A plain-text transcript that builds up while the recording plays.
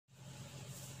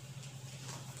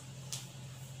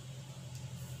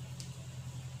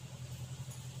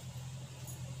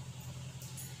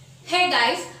Hey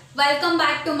guys, welcome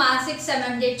back to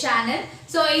Maths6MMJ channel.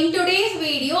 So in today's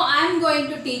video, I am going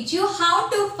to teach you how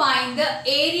to find the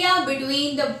area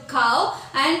between the curve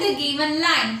and the given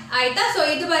line. Aita? So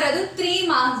idu baradu 3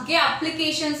 marks ge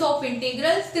applications of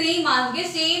integrals 3 marks ge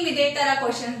same ide tara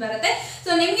questions barutte.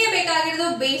 So nimge bekagiradu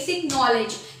basic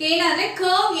knowledge. ಏನಂದ್ರೆ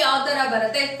curve ಯಾವ ತರ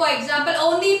ಬರುತ್ತೆ for example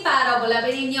only parabola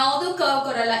ಬೇರೆ ಇನ್ಯಾವುದು curve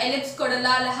ಕೊಡಲ್ಲ ellipse ಕೊಡಲ್ಲ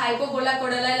ಅಲ್ಲ ಹೈಪೋಬೋಲಾ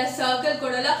ಕೊಡಲ್ಲ ಇಲ್ಲ ಸರ್ಕಲ್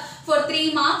ಕೊಡಲ್ಲ ಫಾರ್ 3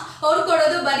 ಮಾರ್ಕ್ಸ್ ಅವ್ರು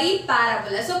ಕೊಡೋದು ಬರೀ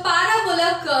ಪ್ಯಾರಾಬೋಲಾ ಸೊ ಪ್ಯಾರಾಬೋಲಾ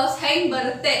ಕರ್ವ್ಸ್ ಹೆಂಗ್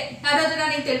ಬರುತ್ತೆ ಅನ್ನೋದನ್ನ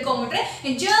ನೀವು ತಿಳ್ಕೊಂಡ್ಬಿಟ್ರೆ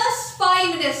in just 5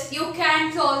 minutes you can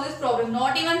solve this problem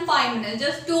not even 5 minutes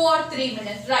just 2 or 3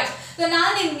 minutes right so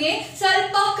ನಾನು ನಿಮಗೆ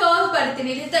ಸ್ವಲ್ಪ ಕರ್ವ್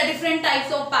ಬರ್ತೀನಿ with different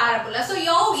types of parabola so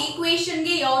ಯಾವ ಈಕ್ವೇಷನ್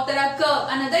ಗೆ ಯಾವ ತರ ಕರ್ವ್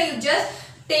ಅನ್ನೋದ you just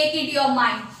take it your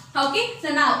mind. Okay, so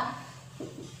now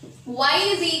y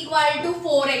is equal to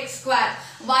 4x square.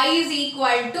 Y is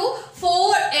equal to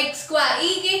 4x square.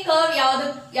 Eege curve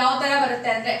yav tara barutte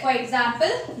andre for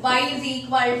example y is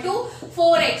equal to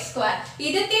 4x square.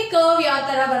 Idakke curve yav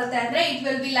tara barutte andre it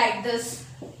will be like this.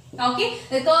 Okay,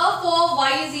 the curve for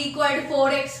y is equal to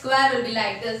 4x square will be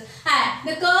like this, and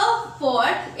the curve for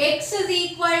x is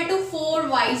equal to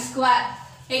 4y square.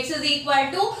 X is equal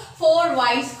to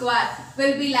 4y square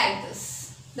will be like this.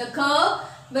 The curve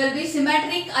will be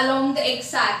symmetric along the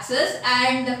x-axis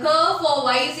and the curve for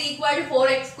y is equal to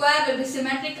 4x square will be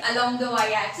symmetric along the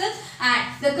y-axis, and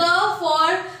the curve for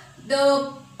the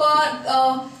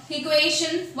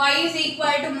equation y is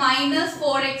equal to minus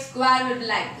 4x square will be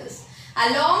like this.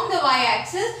 Along the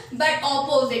y-axis but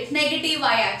opposite negative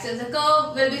y-axis the curve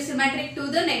will be symmetric to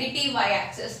the negative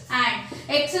y-axis, and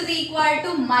x is equal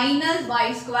to minus y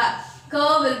square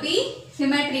curve will be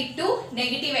symmetric to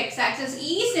negative x-axis.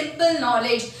 This simple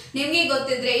knowledge nimge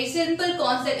gottidre this simple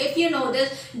concept if you know this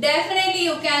definitely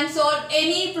you can solve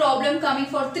any problem coming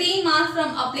for 3 marks from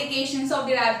applications of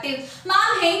derivatives.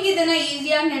 Ma'am hengi idana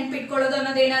easy ಆಗಿ ನೆನಪಿಟ್ಕೊಳ್ಳೋದು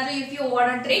ಅನ್ನೋದು ಏನಾದರೂ if you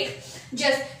want a trick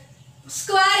just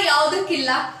square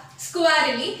ಯಾವುದಕ್ಕಿಲ್ಲ square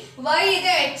ಇಲ್ಲಿ y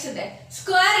ಇದೆ x ಇದೆ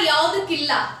square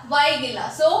ಯಾವುದಕ್ಕಿಲ್ಲ y ಗಿಲ್ಲ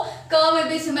so curve will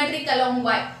be symmetric along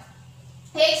y.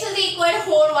 X is equal to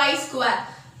 4y square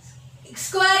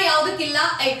square ಯಾವುದಕ್ಕಿಲ್ಲ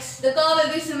x the curve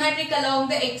will be symmetric along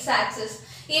the x axis.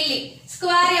 ಇಲ್ಲಿ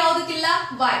square ಯಾವುದಕ್ಕಿಲ್ಲ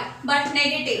y but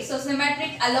negative so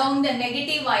symmetric along the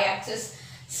negative y axis.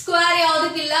 Square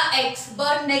ಯಾವುದಕ್ಕಿಲ್ಲ x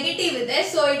but negative ಇದೆ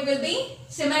so it will be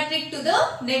symmetric to the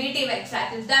negative x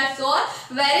axis. That's all,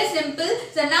 very simple.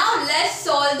 So now let's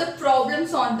solve the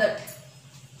problems on that.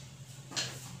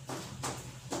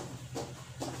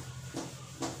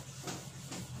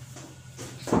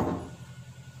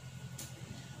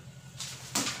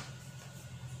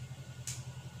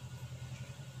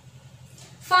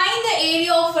 Find the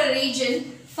area of a region.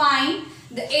 Find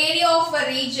the area of a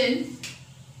region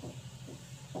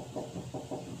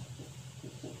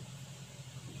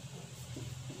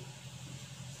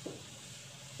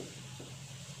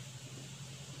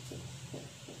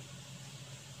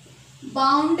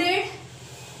bounded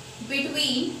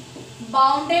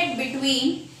between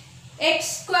x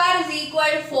square is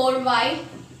equal to 4y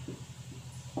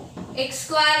x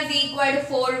square is equal to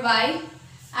 4y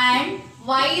and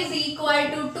y is equal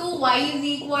to 2, y is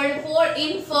equal to 4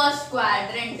 in first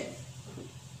quadrant.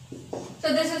 So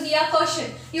this is your question.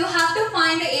 You have to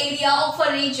find the area of a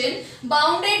region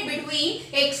bounded between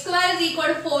x square is equal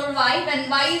to 4y and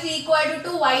y is equal to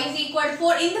 2, y is equal to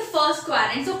 4 in the first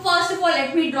quadrant. So first of all,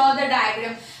 let me draw the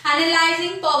diagram.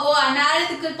 Analyzing power,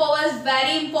 analytical power is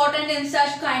very important in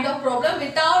such kind of problem.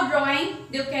 Without drawing,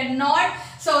 you cannot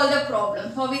solve the problem.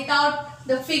 So without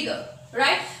the figure.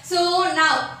 Right, so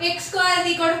now x square is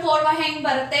equal to 4y heng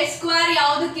barutte square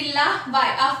ಯಾವುದಕ್ಕಿಲ್ಲ y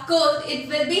of course it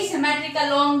will be symmetric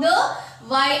along the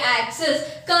y axis.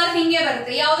 Curve hinge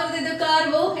barutte ಯಾವುದರದ್ದು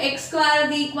curve x square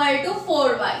is equal to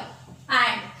 4y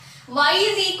and y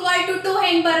is equal to 2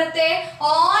 heng barutte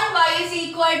on y is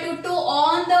equal to 2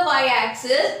 on the y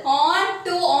axis on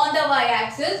 2 on the y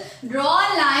axis draw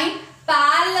a line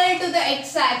parallel to the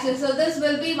x axis so this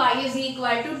will be y is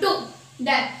equal to 2.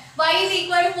 Then y is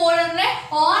equal to 4 andre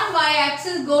on y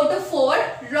axis go to 4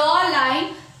 draw line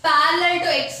parallel to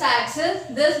x axis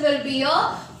this will be your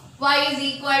y is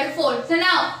equal to 4. So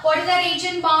now what is the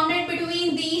region bounded between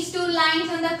these two lines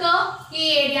on the curve?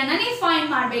 Ee area na nee find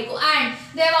ಮಾಡಬೇಕು and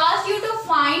they have asked you to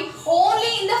find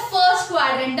only in the first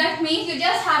quadrant. That means you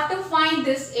just have to find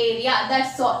this area,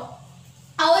 that's all.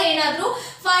 Our ಏನಾದರೂ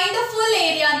find the full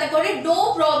area ಅಂತ ಕೊಡಿ no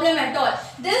problem at all.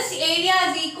 This area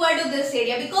is equal to this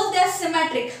area because they are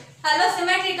symmetric. Alva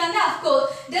symmetric ಅಂದ್ರೆ of course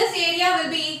this area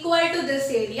will be equal to this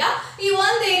area. ಈ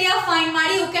ಒಂದು area find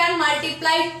ಮಾಡಿ you can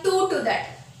multiply 2 to that.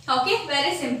 Okay,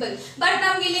 very simple. But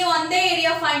namge illi one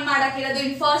area find madakirodu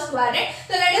in first quadrant.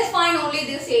 So let us find only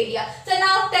this area. So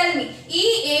now tell me, ee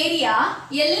area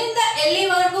ellinda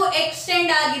ellivargu extend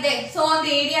agide. So on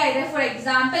the area ide, for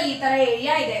example ee tara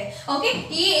area ide. Okay,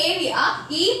 ee area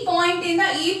ee point inda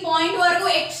ee point vargu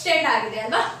extend agide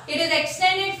alva. It is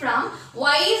extended from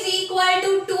y is equal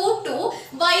to 2 to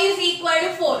y is equal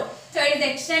to 4. So it is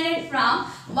extended from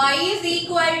y is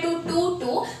equal to 2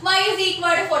 to y is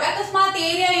equal to 4. Akasmat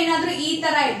area enadru ee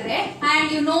tara idre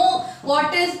and you know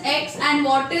what is x and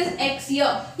what is x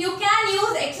here. You can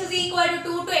use x is equal to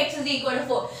 2 to x is equal to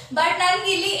 4. But nange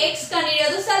illi x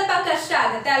kandidiyodu ಸ್ವಲ್ಪ ಕಷ್ಟ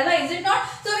ಆಗುತ್ತೆ ಅಲ್ವಾ, is it not?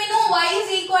 So we know y is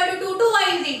equal to 2 to y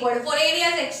is equal to 4. Area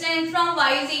is extended from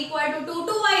y is equal to 2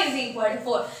 to y is equal to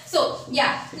 4. So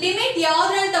yeah, limit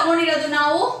ಯಾವ್ದ್ರಲ್ಲಿ ತಗೊಂಡಿರೋದು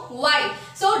ನಾವು y.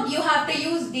 So you have to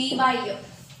use dy here.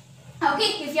 Okay,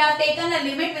 if you have taken a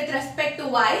limit with respect to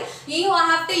y, you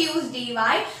have to use dy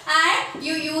and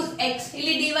you use x.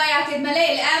 Illi dy hakidmele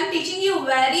I am teaching you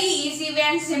very easy way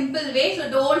and simple way, so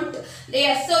don't.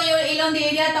 Yes, so you illond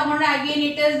area tagondre again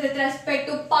it is with respect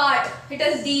to part, it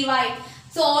is dy.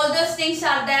 So all those things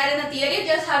are there in the theory. You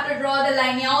just have to draw the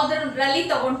line. Yavrali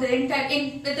tagondre in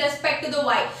with respect to the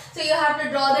y. So you have to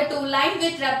draw the two lines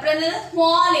which represent a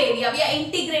small area. We are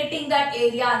integrating that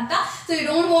area anta. So you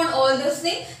don't want all those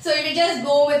things. So you just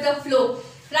go with the flow,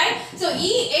 right? So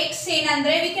e x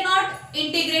enandre we cannot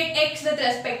integrate x with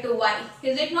respect to y,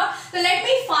 is it not? So let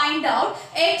me find out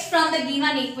x from the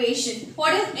given equation.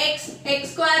 What is x? X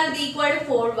square is equal to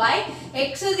 4y.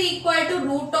 X is equal to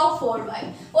root of 4y.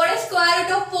 What is square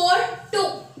root of 4? 2.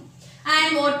 And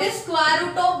what is square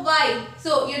root of y?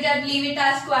 So you just leave it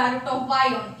as square root of y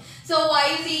only. So y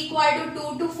is equal to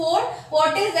 2 to 4.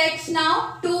 What is x now?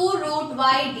 2 root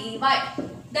y dy.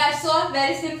 That's all,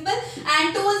 very simple. And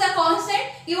 2 is a constant.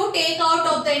 You take out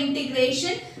of the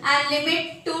integration and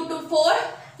limit 2 to 4.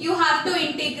 You have to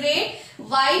integrate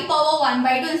y power 1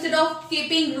 by 2. Instead of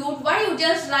keeping root y, you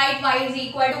just write y is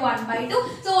equal to 1 by 2.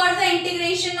 So what is the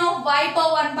integration of y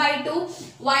power 1 by 2?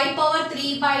 Y power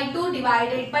 3 by 2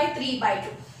 divided by 3 by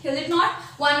 2. Is it not?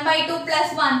 1 by 2 plus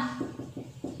 1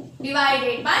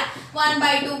 divided by 1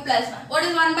 by 2 plus 1. What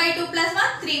is 1 by 2 plus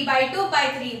 1? 3 by 2 by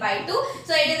 3 by 2.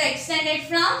 So it is extended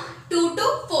from 2 to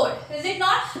 4. Is it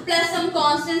not? Plus some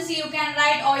constancy you can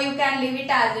write or you can leave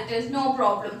it as it is. No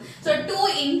problem. So 2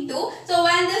 into. So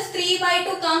when this 3 by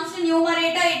 2 comes to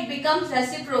numerator, it becomes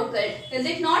reciprocal. Is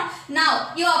it not? Now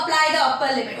you apply the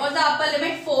upper limit. What's the upper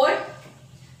limit? 4.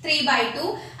 3 by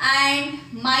 2 and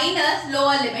minus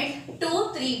lower limit 2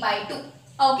 3 by 2.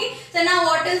 Okay, so now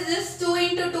what is this? 2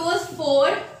 into 2 is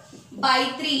 4 by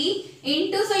 3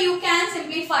 into, so you can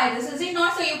simplify this, is it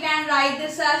not? So you can write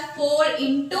this as 4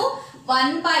 into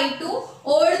 1 by 2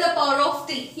 over the power of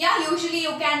 3. Yeah, usually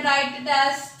you can write it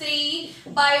as 3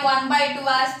 by 1 by 2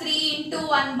 as 3 into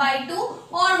 1 by 2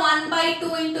 or 1 by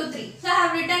 2 into 3. So I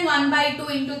have written 1 by 2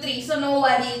 into 3, so no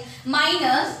worries.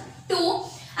 Minus 2,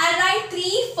 I'll write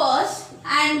 3 first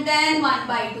and then 1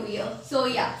 by 2 here. So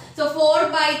yeah, so 4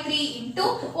 by 3 into,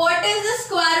 what is the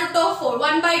square root of 4?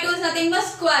 1 by 2 is nothing but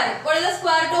square root. What is the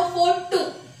square root of 4?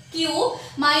 2. Cube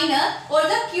minus, what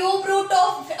is the cube root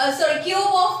of,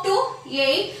 cube of 2?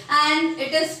 8 and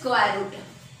it is square root.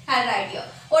 I'll write here.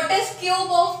 What is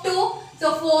cube of 2?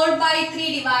 So 4 by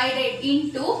 3 divided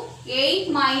into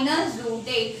 8 minus root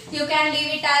 8. You can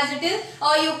leave it as it is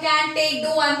or you can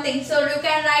do one thing. So you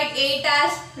can write 8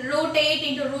 as root 8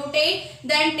 into root 8.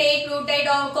 Then take root 8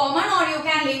 out common or you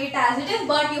can leave it as it is.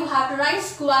 But you have to write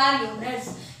square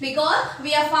units because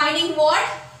we are finding what?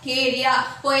 Area.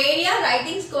 For area,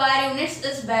 writing square units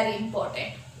is very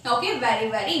important. Okay,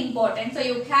 very important. So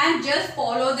you can just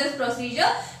follow this procedure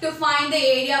to find the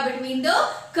area between the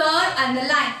curve and the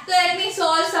line. So let me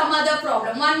solve some other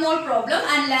problem. One more problem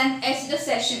and then end the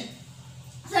session.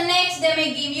 So next they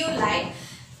may give you like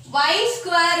y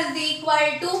square is equal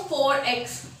to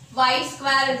 4x. Y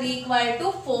square is equal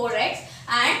to 4x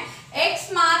and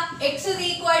x is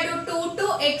equal to 2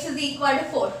 to x is equal to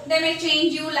 4. They may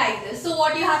change you like this. So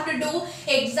what you have to do?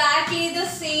 Exactly the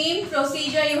same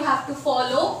procedure you have to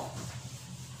follow.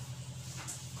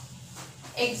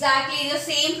 Exactly the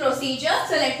same procedure.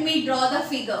 So let me draw the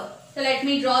figure.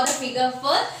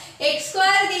 First. X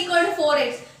square is equal to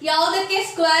 4x. Yavudakke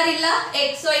square illa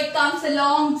x. So it comes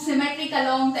along symmetric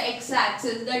along the x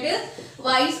axis. That is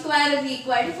y square is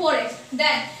equal to 4x.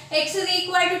 Then x is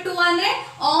equal to 200.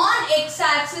 On x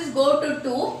axis go to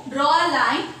 2. Draw a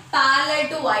line parallel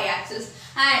to y axis.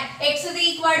 And x is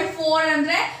equal to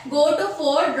 400. Go to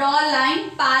 4. Draw a line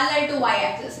parallel to y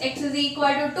axis. X is equal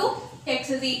to 2. x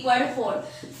is equal to 4.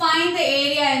 Find the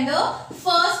area in the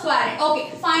first quadrant.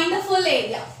 Okay, find the full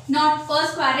area. Not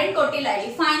first quadrant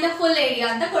kotilali. Find the full area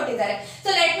ಅಂತ ಕೊಟ್ಟಿದ್ದಾರೆ. So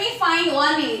let me find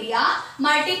one area.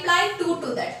 Multiply 2 to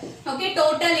that. Okay,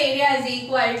 total area is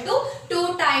equal to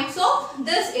 2 times of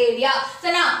this area. So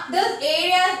now this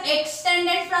area is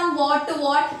extended from what to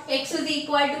what? X is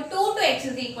equal to 2 to x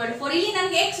is equal to 4. ಇಲ್ಲಿ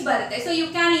ನನಗೆ x ಬರುತ್ತೆ. So you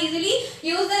can easily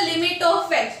use the limit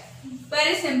of x.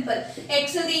 Very simple. X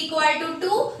is equal to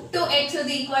 2 to x is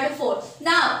equal to 4.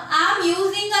 Now, I am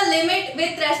using a limit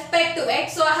with respect to x.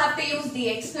 So, I have to use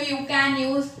dx. So, you can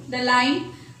use the line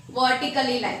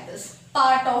vertically like this.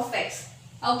 Part of x.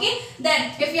 Okay. Then,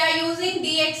 if you are using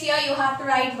dx here, you have to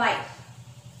write y.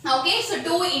 Okay. So,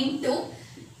 2 into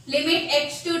limit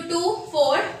x to 2,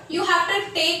 4. You have to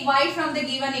take y from the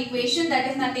given equation. That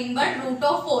is nothing but root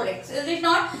of 4x. Is it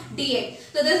not? Dx.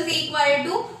 So this is equal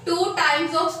to 2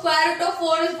 times of square root of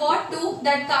 4 is what? 2.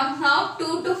 That comes out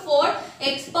 2 to 4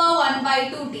 x power 1 by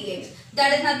 2 dx.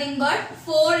 That is nothing but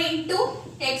 4 into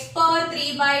x power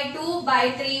 3 by 2 by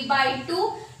 3 by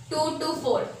 2, 2 to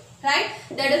 4. Right?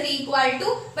 That is equal to,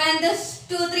 when this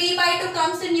 3 by 2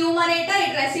 comes to numerator,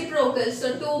 it reciprocals.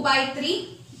 So 2 by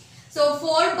 3. So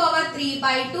 4 power 3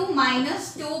 by 2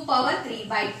 minus 2 power 3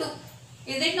 by 2.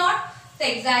 Is it not? So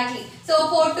exactly. So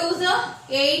 4 2 is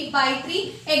 8 by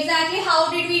 3. Exactly how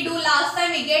did we do last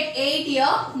time? We get 8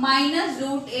 here minus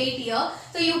root 8 here.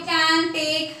 So you can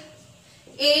take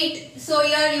 8. So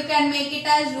here you can make it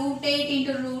as root 8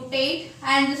 into root 8.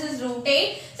 And this is root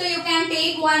 8. So you can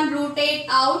take one root 8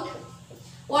 out.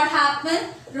 What happened?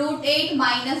 Root 8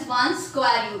 minus 1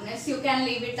 square units. You can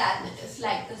leave it as it is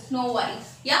like this. No worries.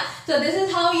 Yeah. So this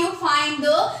is how you find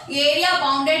the area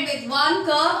bounded with one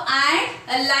curve and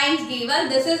a lines given.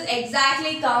 This is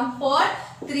exactly come for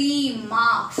 3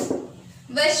 marks.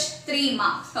 Which 3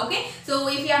 marks? Okay. So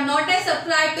if you have not yet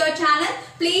subscribed to our channel,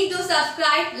 please do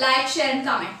subscribe, like, share and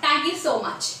comment. Thank you so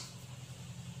much.